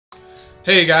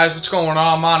Hey guys, what's going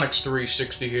on?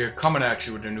 Monix360 here, coming at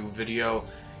you with a new video.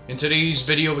 In today's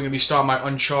video, we're going to be starting my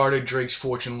Uncharted Drake's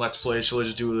Fortune Let's Play, so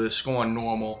let's do this. Go on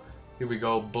normal. Here we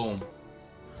go, boom.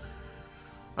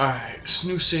 Alright,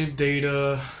 new save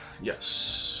data,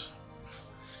 yes.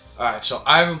 Alright, so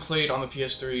I haven't played on the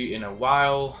PS3 in a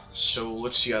while, so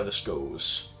let's see how this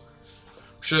goes.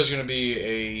 I'm sure there's going to be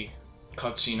a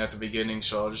cutscene at the beginning,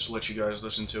 so I'll just let you guys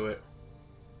listen to it.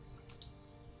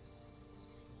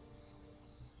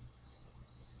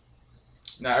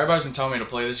 Now, everybody's been telling me to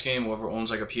play this game, whoever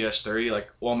owns like a PS3, like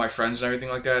all my friends and everything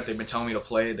like that, they've been telling me to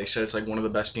play it. They said it's like one of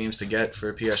the best games to get for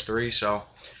a PS3, so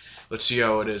let's see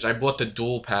how it is. I bought the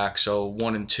dual pack, so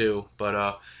 1 and 2, but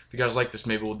if you guys like this,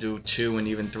 maybe we'll do 2 and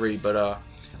even 3, but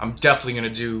I'm definitely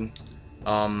going to do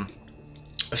a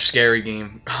scary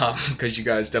game, because you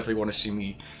guys definitely want to see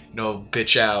me, you know,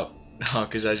 bitch out,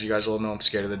 because as you guys all know, I'm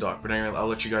scared of the dark. But anyway, I'll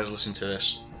let you guys listen to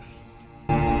this.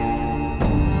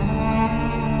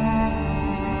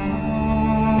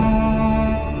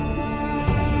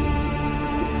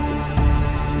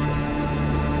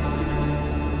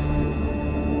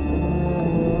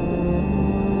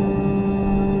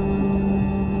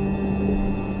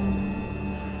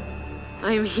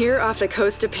 I'm here off the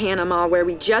coast of Panama, where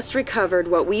we just recovered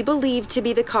what we believe to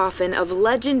be the coffin of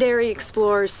legendary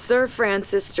explorer Sir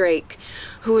Francis Drake,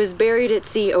 who was buried at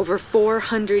sea over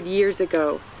 400 years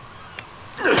ago.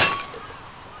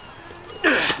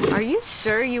 Are you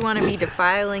sure you want to be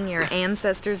defiling your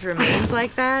ancestors' remains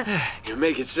like that? You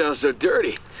make it sound so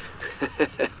dirty.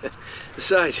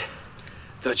 Besides,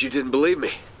 thought you didn't believe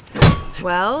me.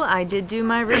 Well, I did do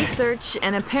my research,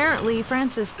 and apparently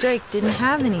Francis Drake didn't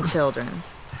have any children.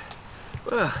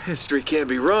 Well, history can't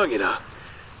be wrong, you know.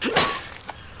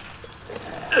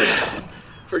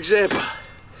 For example,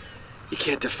 you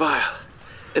can't defile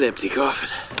an empty coffin.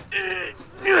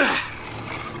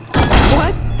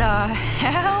 What the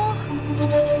hell?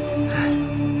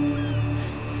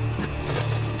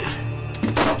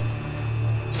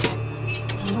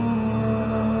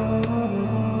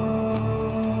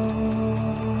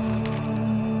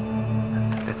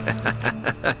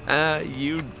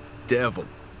 You devil.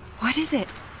 What is it?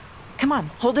 Come on,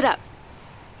 hold it up.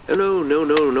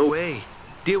 No way.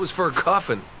 Deal was for a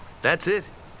coffin. That's it.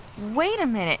 Wait a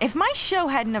minute. If my show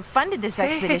hadn't have funded this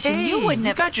expedition, you wouldn't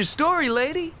have... You got your story,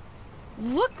 lady.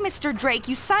 Look, Mr. Drake,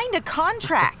 you signed a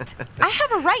contract. I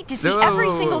have a right to see every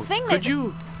single thing that... Could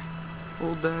you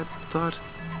hold that thought?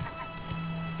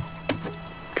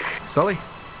 Sully,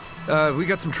 we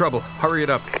got some trouble. Hurry it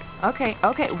up. Okay.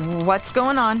 What's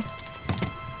going on?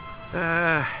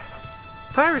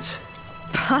 Pirates.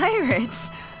 Pirates?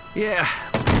 Yeah,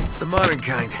 the modern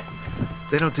kind.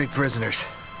 They don't take prisoners.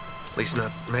 At least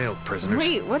not male prisoners.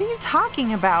 Wait, what are you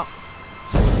talking about?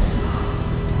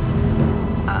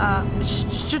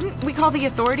 Shouldn't we call the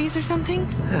authorities or something?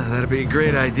 Yeah, that'd be a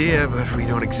great idea, but we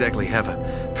don't exactly have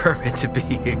a permit to be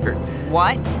here.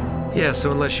 What? Yeah,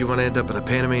 so unless you want to end up in a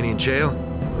Panamanian jail,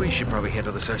 we should probably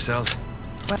handle this ourselves.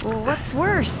 Well, what's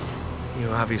worse? You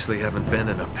obviously haven't been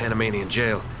in a Panamanian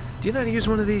jail. Do you know how to use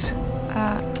one of these?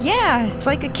 Yeah, it's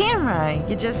like a camera.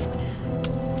 You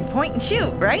point and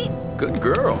shoot, right? Good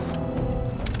girl.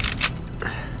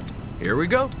 Here we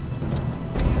go.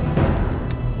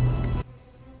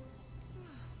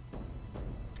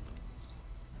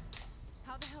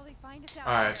 How the hell they find us out?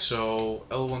 Alright, so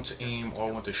L1 to aim,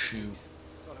 R1 to shoot.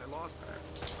 Thought I lost it.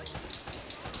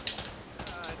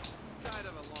 Kind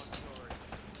of a long story.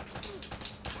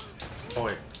 Oh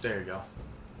wait, there you go.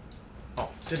 Oh,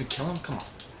 didn't kill him? Come on.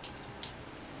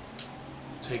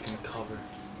 Taking cover.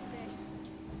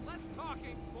 Less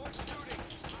talking, more shooting.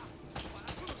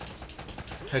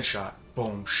 Headshot.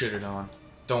 Boom, shit it on.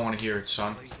 Don't want to hear it,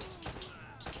 son.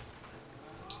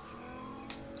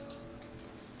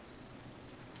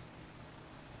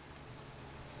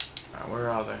 Alright, where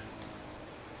are they?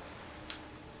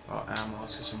 Oh, ammo.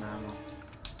 Let's get some ammo.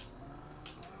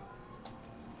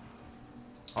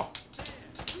 Oh.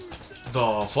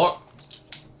 The fuck?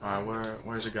 Alright,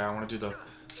 where's the guy? I want to do the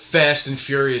Fast and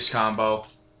Furious combo.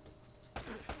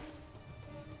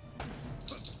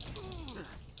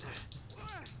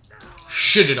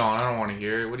 Shit it on. I don't want to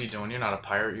hear it. What are you doing? You're not a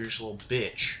pirate. You're just a little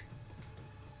bitch.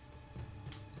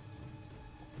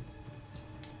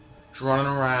 Just running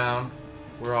around.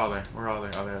 Where are they? Where are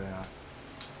they? Oh, there they are.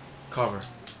 Cover.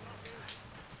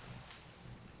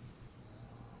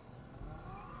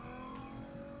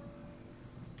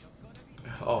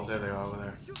 Oh, there they are over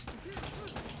there.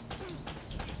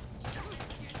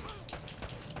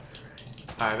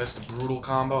 Alright, that's the brutal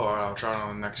combo. Alright, I'll try it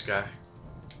on the next guy.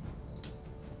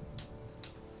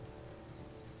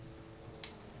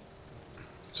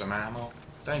 some ammo?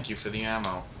 Thank you for the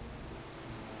ammo.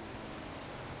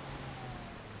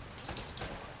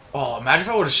 Oh, imagine if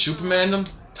I would have Supermaned him.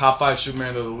 Top 5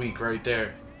 Superman of the week right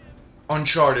there.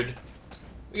 Uncharted.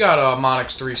 We got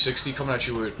Monix 360 coming at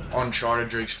you with Uncharted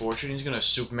Drake's Fortune. He's gonna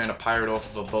Superman a pirate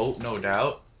off of a boat, no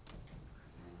doubt.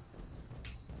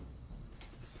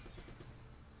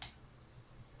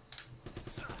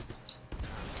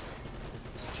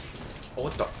 Oh,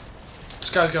 what the? This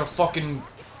guy's got a fucking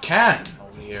cannon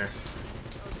over here.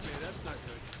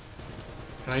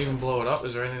 Can I even blow it up?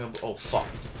 Is there anything to... Oh, fuck.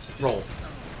 Roll.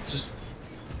 Just...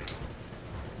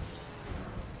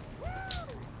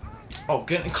 Oh,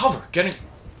 get in cover. Get in... I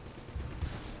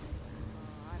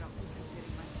don't think I'm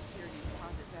getting my security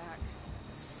deposit back.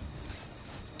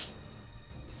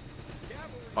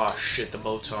 Oh, shit. The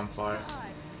boat's on fire.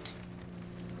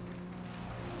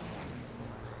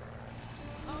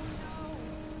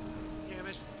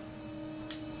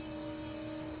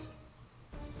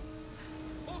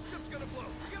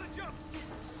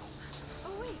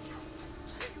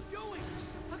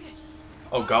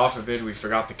 Oh, God forbid we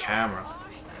forgot the camera.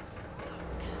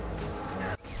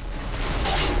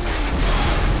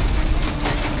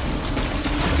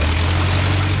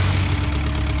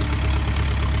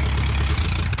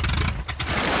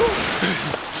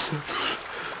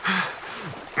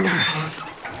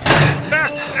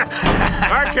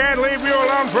 I can't leave you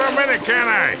alone for a minute, can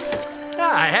I?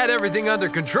 I had everything under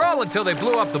control until they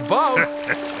blew up the boat.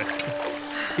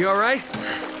 You all right?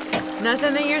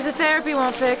 Nothing that years of therapy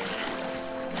won't fix.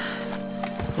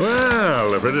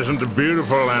 Well, if it isn't the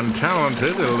beautiful and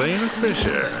talented Elena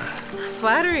Fisher.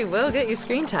 Flattery will get you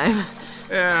screen time.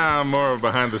 Yeah, I'm more of a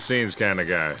behind-the-scenes kind of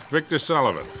guy. Victor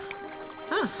Sullivan.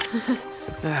 Huh.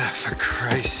 For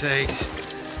Christ's sakes.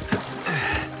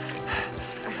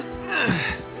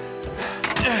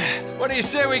 What do you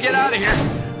say we get out of here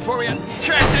before we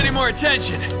attract any more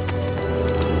attention?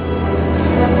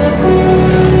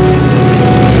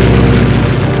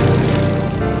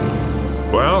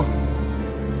 Well?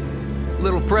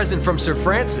 Little present from Sir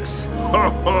Francis.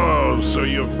 Oh, so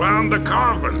you found the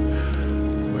coffin.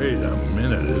 Wait a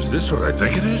minute, is this what I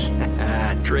think it is?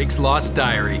 Drake's lost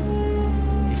diary.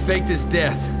 He faked his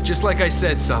death, just like I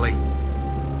said, Sully.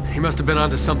 He must have been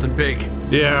onto something big.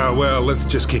 Yeah, well, let's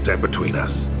just keep that between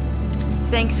us.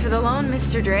 Thanks for the loan,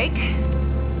 Mr. Drake.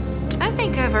 I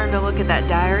think I've earned a look at that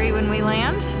diary when we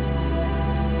land.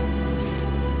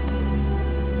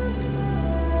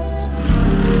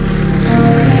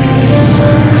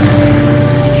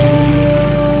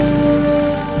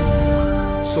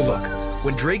 So look,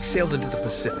 when Drake sailed into the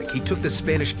Pacific, he took the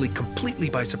Spanish fleet completely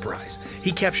by surprise.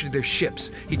 He captured their ships,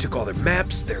 he took all their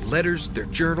maps, their letters, their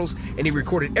journals, and he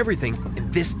recorded everything in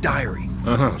this diary.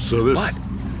 So this... But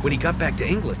when he got back to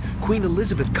England, Queen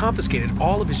Elizabeth confiscated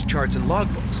all of his charts and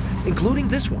logbooks, including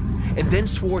this one, and then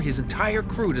swore his entire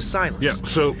crew to silence. Yeah,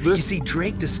 so this... You see,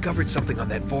 Drake discovered something on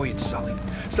that voyage, Sully.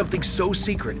 Something so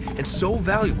secret and so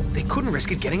valuable, they couldn't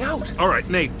risk it getting out. All right,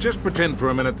 Nate, just pretend for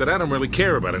a minute that I don't really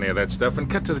care about any of that stuff and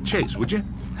cut to the chase, would you?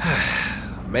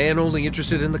 A man only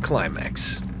interested in the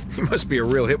climax. He must be a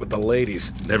real hit with the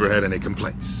ladies. Never had any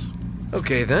complaints.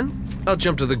 Okay, then. I'll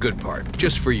jump to the good part,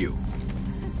 just for you.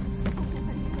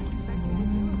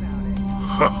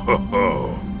 Ho, ho,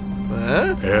 ho.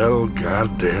 Huh? El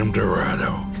goddamn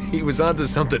Dorado. He was onto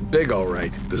something big, all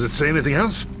right. Does it say anything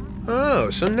else?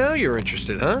 Oh, so now you're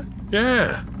interested, huh?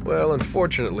 Yeah. Well,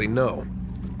 unfortunately, no.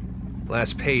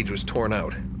 Last page was torn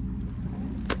out.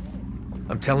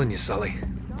 I'm telling you, Sully.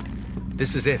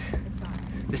 This is it.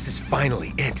 This is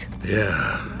finally it.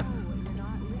 Yeah.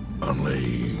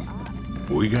 Only...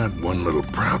 we got one little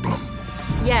problem.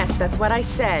 Yes, that's what I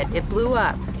said. It blew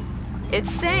up. It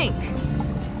sank.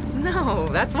 No,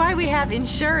 that's why we have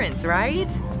insurance, right?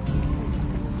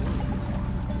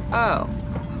 Oh.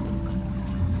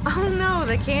 Oh no,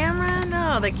 the camera?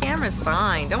 No, the camera's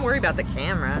fine. Don't worry about the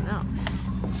camera, no.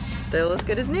 Still as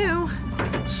good as new.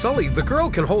 Sully, the girl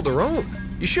can hold her own.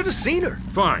 You should have seen her.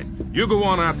 Fine. You go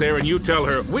on out there and you tell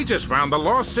her, we just found the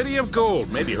lost city of gold.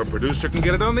 Maybe her producer can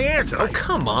get it on the air tonight. Oh,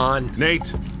 come on.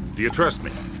 Nate, do you trust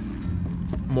me?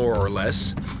 More or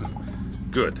less.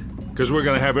 Good. Because we're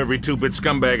gonna have every two-bit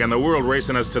scumbag in the world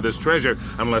racing us to this treasure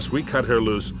unless we cut her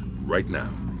loose right now.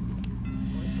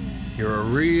 You're a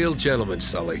real gentleman,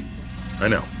 Sully. I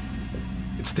know.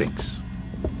 It stinks.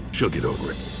 She'll get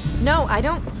over it. No, I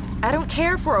don't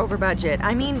care for over budget.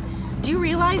 I mean, do you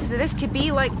realize that this could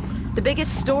be like the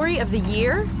biggest story of the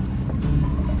year?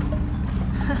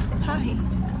 Hi.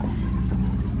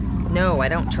 No, I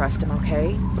don't trust him,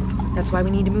 okay? That's why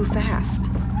we need to move fast.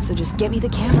 So just get me the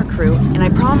camera crew, and I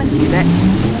promise you that...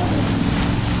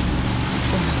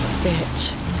 Son of a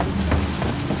bitch.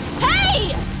 Hey!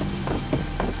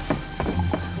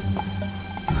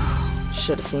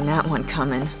 Should have seen that one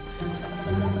coming.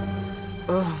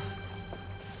 Ugh.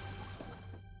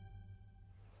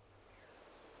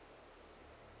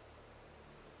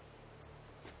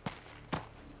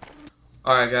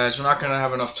 Alright guys, we're not going to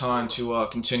have enough time to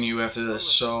continue after this,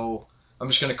 so I'm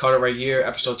just going to cut it right here.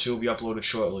 Episode 2 will be uploaded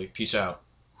shortly. Peace out.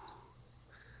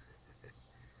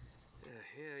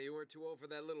 Yeah, you weren't too old for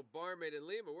that little barmaid in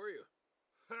Lima, were you?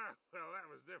 Ha! Well, that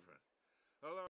was different. Although